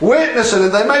be witnessing,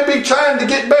 and they may be trying to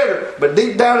get better, but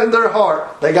deep down in their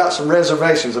heart, they got some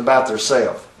reservations about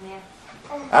themselves.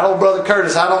 I don't, Brother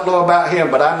Curtis, I don't know about him,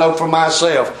 but I know for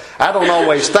myself, I don't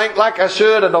always think like I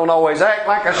should. I don't always act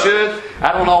like I should.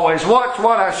 I don't always watch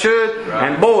what I should.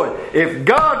 Right. And boy, if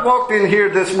God walked in here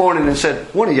this morning and said,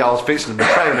 one of y'all is fixing to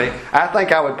betray me, I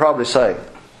think I would probably say,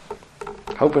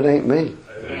 hope it ain't me.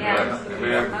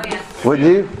 Amen. Wouldn't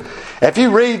you? If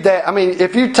you read that, I mean,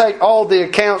 if you take all the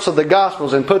accounts of the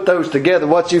Gospels and put those together,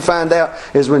 what you find out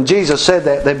is when Jesus said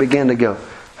that, they began to go,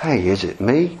 hey, is it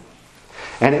me?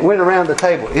 And it went around the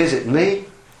table. Is it me?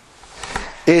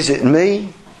 Is it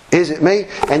me? Is it me?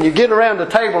 And you get around the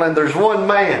table and there's one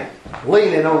man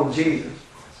leaning on Jesus.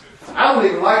 I don't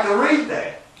even like to read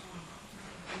that.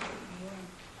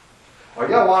 Are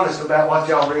y'all honest about what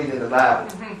y'all read in the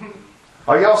Bible?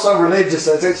 Are y'all so religious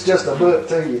that it's just a book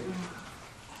to you?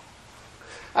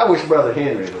 I wish Brother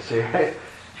Henry was here.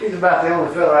 He's about the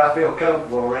only fellow I feel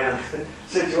comfortable around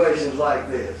situations like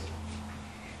this.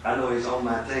 I know he's on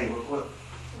my team.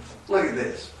 Look at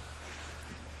this.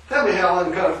 Tell me how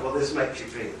uncomfortable this makes you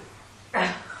feel. Don't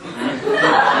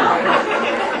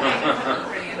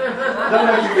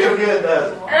make you feel good,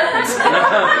 does it?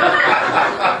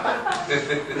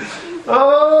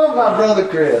 Oh, my brother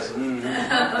Chris.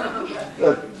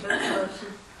 Look.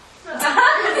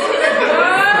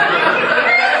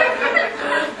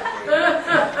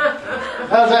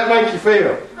 How does that make you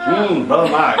feel? Brother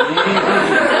Mike.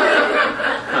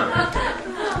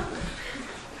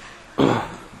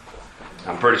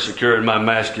 I'm pretty secure in my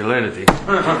masculinity.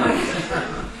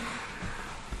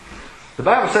 The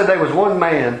Bible said there was one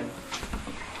man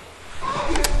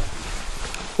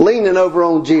leaning over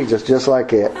on Jesus just like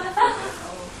that.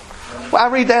 Well, I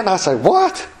read that and I say,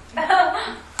 what?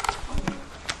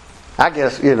 I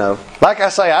guess, like I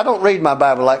say, I don't read my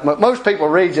Bible like most people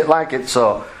read it like it's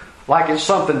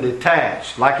something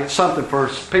detached, like it's something for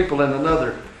people in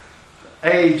another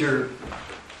age or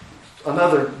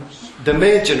another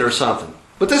dimension or something.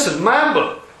 But this is my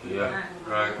book. Yeah,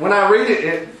 right. When I read it,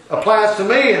 it applies to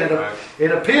me and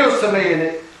it appeals to me and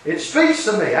it speaks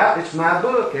to me. It's my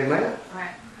book, amen? Right.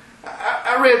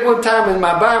 I read one time in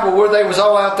my Bible where they was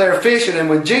all out there fishing, and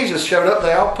when Jesus showed up,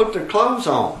 they all put their clothes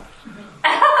on.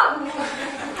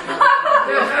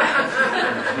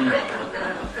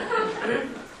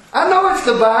 I know it's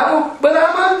the Bible, but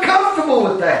I'm uncomfortable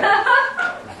with that.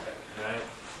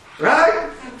 Right?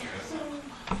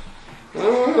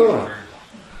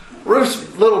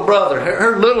 Ruth's little brother,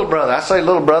 her little brother, I say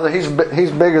little brother, he's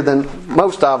bigger than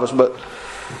most of us, but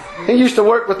he used to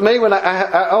work with me when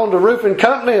I owned a roofing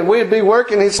company, and we'd be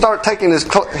working, he'd start taking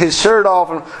his shirt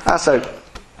off, and I said,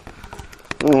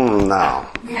 no.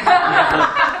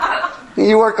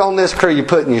 You work on this crew, you're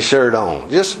putting your shirt on.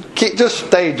 Just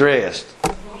stay dressed.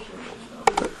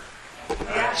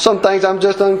 Some things I'm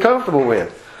just uncomfortable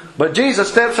with. But Jesus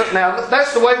steps up. Now,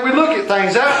 that's the way we look at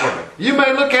things outwardly. You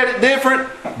may look at it different,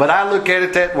 but I look at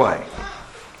it that way.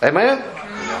 Amen?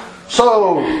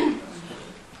 So,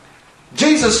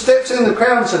 Jesus steps in the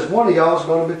crowd and says, one of y'all is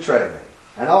going to betray me.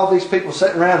 And all these people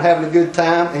sitting around having a good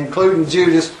time, including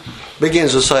Judas,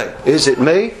 begins to say, is it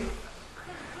me?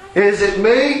 Is it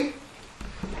me?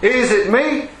 Is it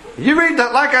me? You read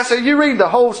that, like I said, you read the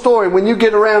whole story. When you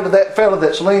get around to that fella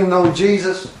that's leaning on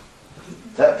Jesus,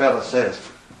 that fella says,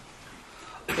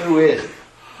 who is it?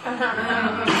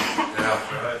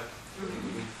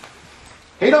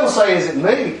 He don't say, is it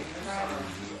me?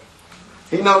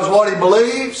 He knows what he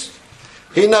believes.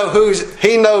 He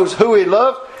knows who he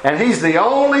loves. And he's the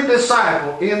only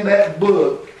disciple in that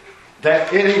book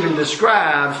that it even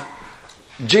describes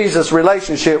Jesus'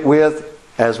 relationship with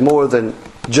as more than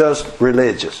just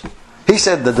religious. He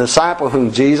said the disciple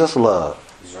whom Jesus loved.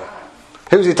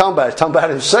 Who's he talking about? He's talking about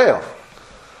himself.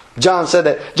 John said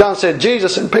that. John said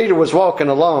Jesus and Peter was walking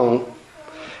along,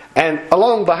 and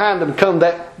along behind them come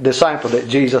that disciple that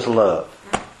Jesus loved.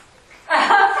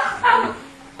 Talking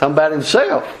about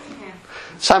himself.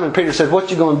 Simon Peter said, what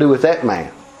you going to do with that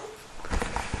man?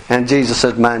 And Jesus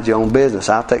said, mind your own business.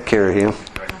 I'll take care of him.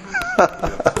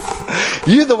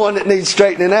 You're the one that needs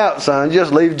straightening out, son.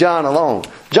 Just leave John alone.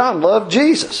 John loved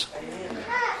Jesus.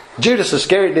 Judas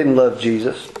Iscariot didn't love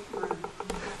Jesus.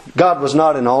 God was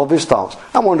not in all of his thoughts.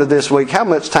 I wonder this week, how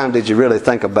much time did you really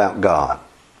think about God?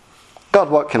 God,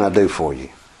 what can I do for you?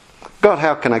 God,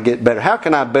 how can I get better? How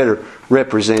can I better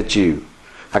represent you?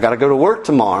 I got to go to work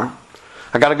tomorrow.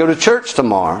 I got to go to church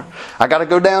tomorrow. I got to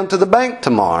go down to the bank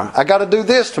tomorrow. I got to do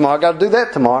this tomorrow. I got to do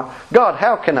that tomorrow. God,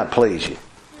 how can I please you?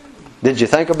 Did you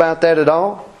think about that at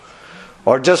all?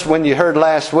 Or just when you heard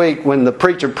last week when the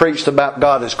preacher preached about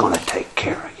God is going to take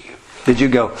care of you? Did you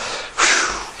go,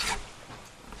 whew?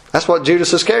 That's what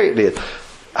Judas Iscariot did.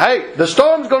 Hey, the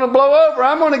storm's going to blow over.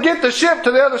 I'm going to get the ship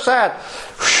to the other side.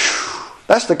 Whew.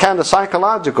 That's the kind of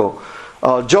psychological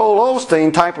Joel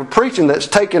Osteen type of preaching that's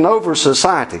taken over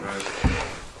society.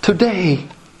 Today,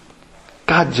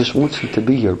 God just wants you to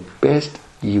be your best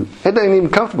you. It ain't even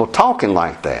comfortable talking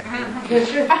like that.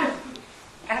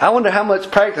 I wonder how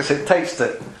much practice it takes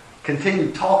to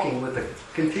continue talking with a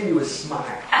continuous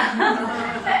smile.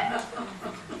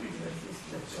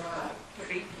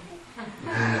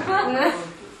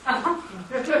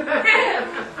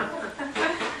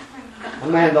 A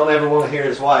man don't ever want to hear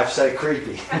his wife say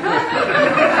creepy.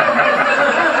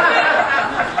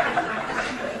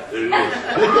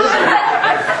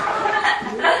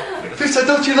 He said,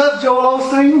 don't you love Joel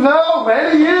Osteen? No,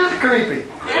 man, he is creepy.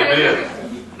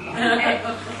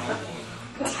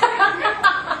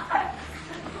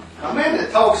 A man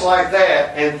that talks like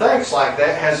that and thinks like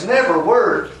that has never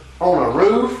worked on a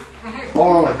roof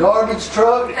or on a garbage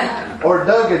truck or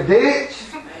dug a ditch.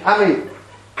 I mean,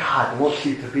 God wants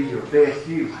you to be your best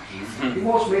you. He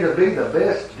wants me to be the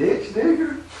best ditch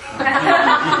digger.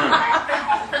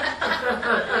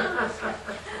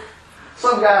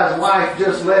 Some guy's wife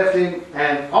just left him,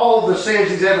 and all the sins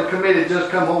he's ever committed just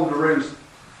come home to roost.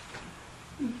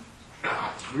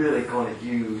 God's really going to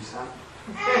use.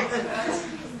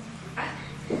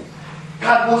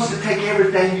 God wants to take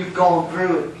everything you've gone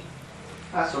through.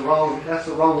 That's the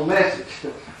wrong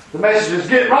message. The message is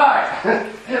get right.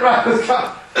 Get right with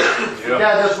God. The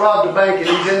guy just robbed the bank and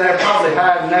he's in there probably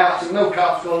hiding out, so no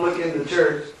cop's going to look in the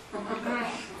church.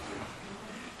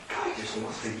 God just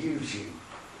wants to use you.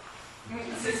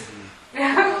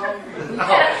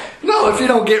 No, if you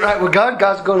don't get right with God,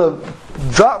 God's going to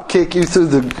drop kick you through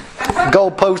the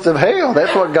goalpost of hell.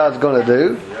 That's what God's going to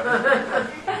do.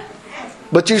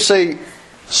 But you see,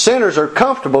 sinners are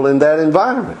comfortable in that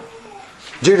environment.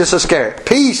 Judas Iscariot,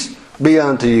 peace be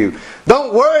unto you.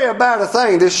 Don't worry about a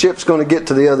thing. This ship's going to get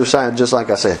to the other side, just like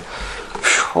I said.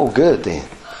 Oh, good then.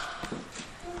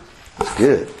 That's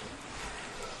good.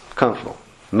 Comfortable.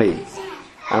 Me.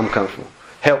 I'm comfortable.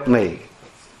 Help me.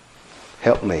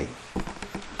 Help me.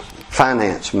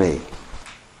 Finance me.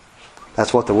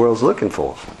 That's what the world's looking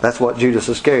for. That's what Judas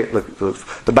Iscariot looked for.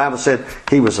 The Bible said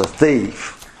he was a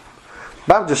thief.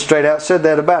 The Bible just straight out said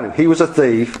that about him. He was a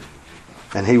thief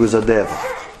and he was a devil.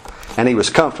 And he was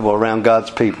comfortable around God's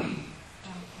people.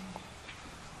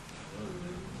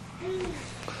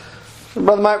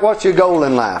 Brother Mike, what's your goal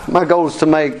in life? My goal is to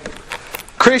make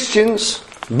Christians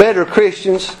better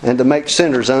Christians and to make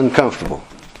sinners uncomfortable.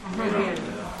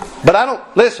 But I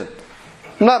don't, listen,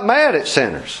 I'm not mad at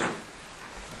sinners.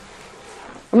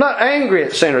 I'm not angry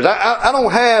at sinners. I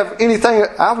don't have anything.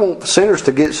 I want sinners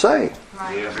to get saved.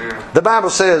 The Bible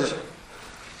says,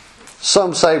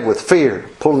 some save with fear,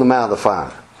 pulling them out of the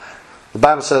fire. The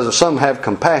Bible says that some have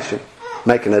compassion,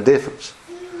 making a difference.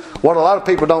 What a lot of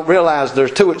people don't realize,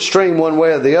 there's two extreme one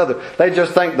way or the other. They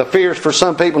just think the fear is for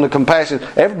some people and the compassion.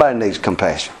 Everybody needs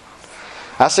compassion.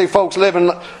 I see folks living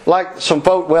like some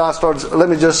folk. Let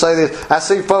me just say this. I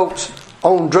see folks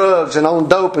on drugs and on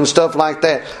dope and stuff like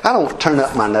that. I don't turn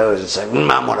up my nose and say,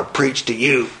 I'm going to preach to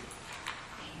you.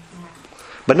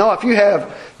 But no,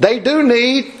 they do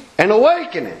need an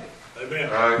awakening.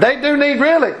 Amen. They do need,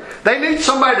 really. They need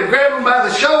somebody to grab them by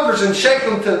the shoulders and shake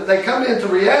them till they come into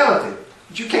reality.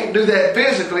 But you can't do that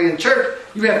physically in church.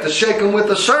 You have to shake them with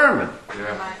a sermon.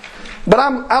 Yeah. But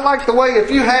I like the way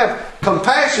if you have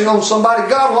compassion on somebody,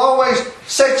 God will always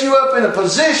set you up in a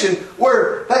position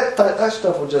where that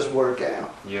stuff will just work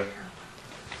out. Yeah.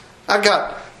 I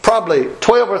got probably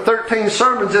 12 or 13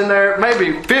 sermons in there,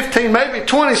 maybe 15, maybe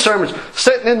 20 sermons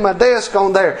sitting in my desk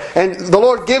on there. And the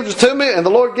Lord gives it to me, and the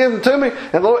Lord gives it to me,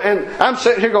 and I'm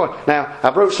sitting here going, now,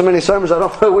 I've wrote so many sermons I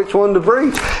don't know which one to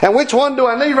preach. And which one do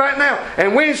I need right now?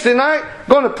 And Wednesday night,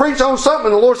 going to preach on something,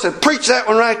 and the Lord said, preach that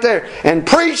one right there. And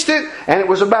preached it, and it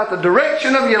was about the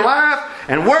direction of your life,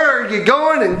 and where are you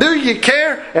going, and do you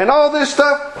care, and all this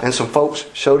stuff. And some folks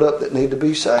showed up that need to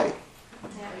be saved.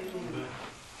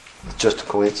 It's just a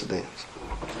coincidence.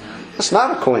 It's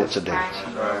not a coincidence.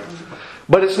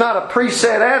 But it's not a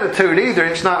preset attitude either.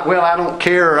 It's not, well, I don't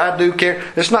care or I do care.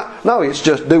 It's not. No, it's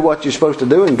just do what you're supposed to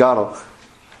do and God will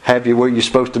have you where you're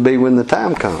supposed to be when the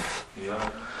time comes.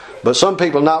 But some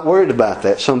people are not worried about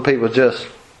that. Some people just,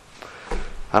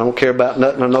 I don't care about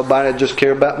nothing or nobody. I just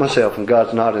care about myself, and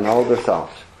God's not in all their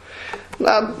thoughts.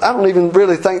 I don't even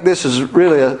really think this is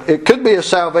really it could be a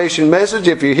salvation message.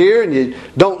 If you're here and you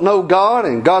don't know God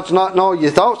and God's not in all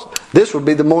your thoughts, this would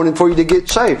be the morning for you to get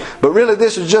saved. But really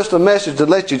this is just a message to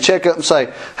let you check up and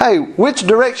say, hey, which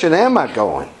direction am I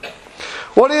going?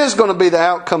 What is going to be the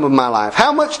outcome of my life?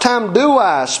 How much time do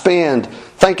I spend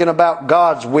thinking about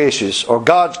God's wishes or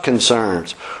God's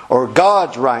concerns or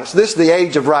God's rights? This is the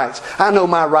age of rights. I know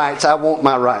my rights. I want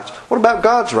my rights. What about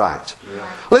God's rights? Yeah.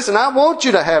 Listen, I want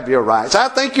you to have your rights. I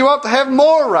think you ought to have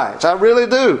more rights. I really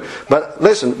do. But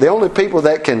listen, the only people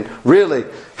that can really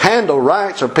handle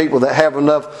rights are people that have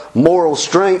enough moral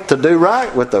strength to do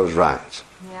right with those rights.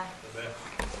 Yeah.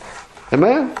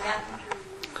 Amen?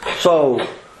 Yeah. So,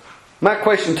 my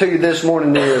question to you this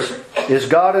morning is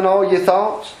God in all your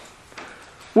thoughts?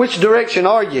 Which direction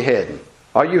are you heading?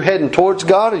 Are you heading towards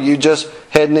God or are you just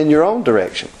heading in your own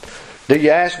direction? Do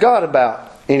you ask God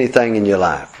about anything in your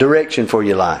life? Direction for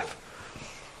your life?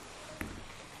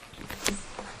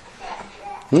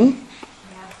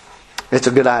 It's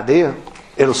a good idea.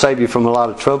 It'll save you from a lot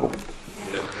of trouble.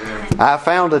 I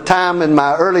found a time in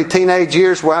my early teenage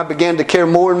years where I began to care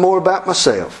more and more about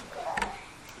myself.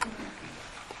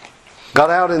 Got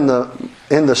out in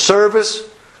the service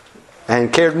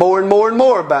and cared more and more and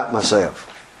more about myself.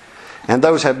 And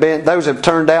those have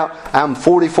turned out. I'm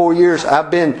 44 years.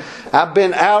 I've been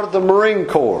out of the Marine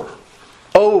Corps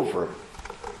over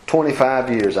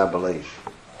 25 years, I believe.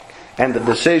 And the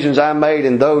decisions I made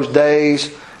in those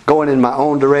days, going in my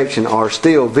own direction, are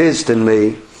still visiting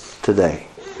me today.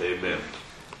 Amen.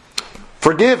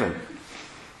 Forgiven.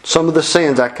 Some of the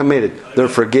sins I committed, they're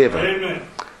forgiven. Amen.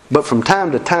 But from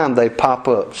time to time they pop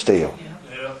up still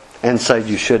and say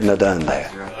you shouldn't have done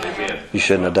that. You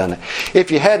shouldn't have done that. If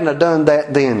you hadn't have done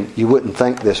that then, you wouldn't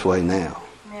think this way now.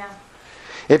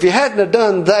 If you hadn't have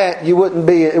done that, it wouldn't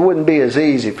be as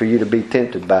easy for you to be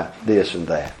tempted by this and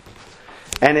that.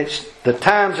 And it's the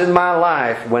times in my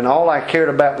life when all I cared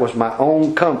about was my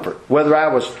own comfort, whether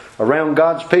I was around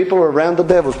God's people or around the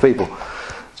devil's people.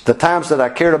 The times that I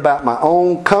cared about my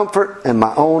own comfort and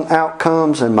my own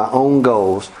outcomes and my own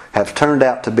goals have turned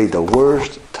out to be the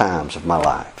worst times of my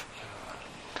life.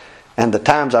 And the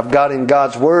times I've got in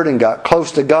God's Word and got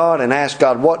close to God and asked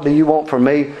God, what do you want from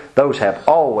me? Those have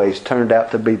always turned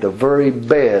out to be the very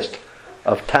best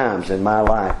of times in my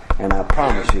life. And I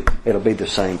promise you, it'll be the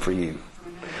same for you.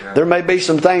 There may be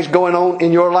some things going on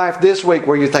in your life this week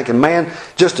where you're thinking, man,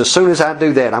 just as soon as I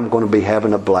do that, I'm going to be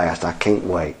having a blast. I can't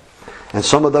wait. And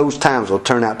some of those times will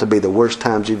turn out to be the worst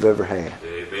times you've ever had.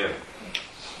 Amen.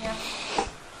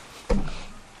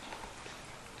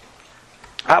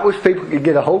 I wish people could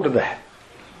get a hold of that.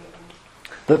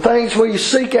 The things we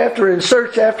seek after and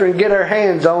search after and get our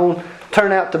hands on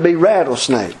turn out to be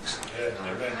rattlesnakes.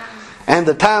 And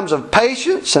the times of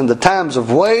patience and the times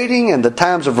of waiting and the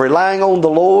times of relying on the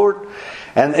Lord.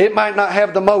 And it might not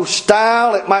have the most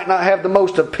style, it might not have the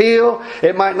most appeal,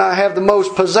 it might not have the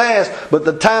most pizzazz, but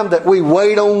the time that we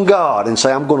wait on God and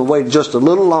say, I'm going to wait just a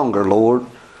little longer, Lord,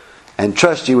 and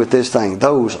trust you with this thing,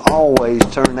 those always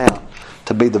turn out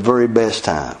to be the very best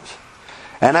times.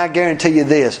 And I guarantee you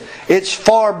this, it's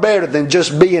far better than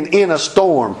just being in a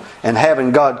storm and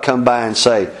having God come by and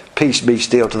say, peace be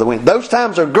still to the wind. Those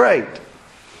times are great.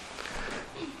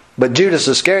 But Judas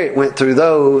Iscariot went through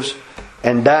those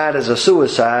and died as a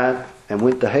suicide and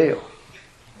went to hell.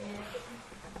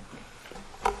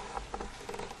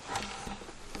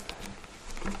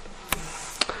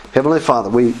 Heavenly Father,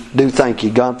 we do thank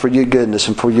you, God, for your goodness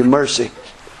and for your mercy.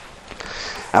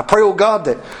 I pray, oh God,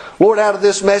 that, Lord, out of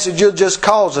this message, you'll just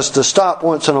cause us to stop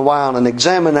once in a while and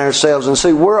examine ourselves and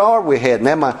see, where are we heading?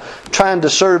 Am I trying to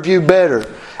serve you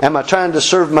better? Am I trying to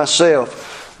serve myself?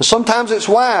 Sometimes it's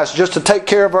wise just to take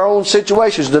care of our own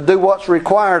situations, to do what's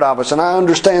required of us, and I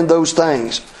understand those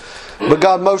things. But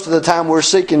God, most of the time we're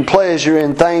seeking pleasure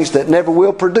in things that never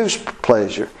will produce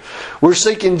pleasure. We're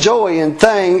seeking joy in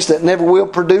things that never will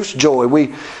produce joy.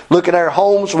 We look at our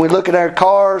homes and we look at our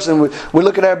cars and we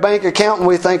look at our bank account and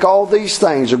we think all these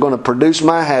things are going to produce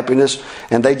my happiness,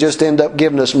 and they just end up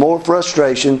giving us more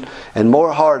frustration and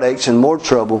more heartaches and more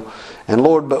trouble. And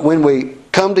Lord, but when we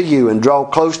come to you and draw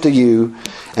close to you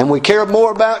and we care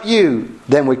more about you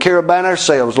than we care about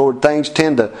ourselves, Lord, things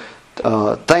tend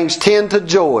to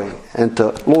joy and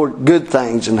to, Lord, good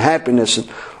things and happiness. And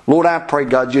Lord, I pray,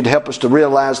 God, you'd help us to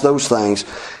realize those things.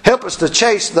 Help us to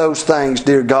chase those things,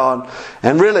 dear God.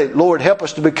 And really, Lord, help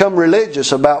us to become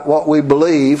religious about what we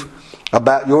believe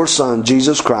about your Son,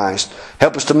 Jesus Christ.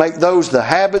 Help us to make those the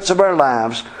habits of our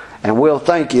lives. And we'll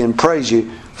thank you and praise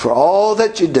you for all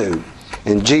that you do.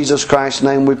 In Jesus Christ's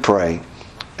name we pray.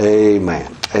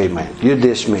 Amen. Amen. You're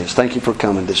dismissed. Thank you for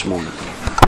coming this morning.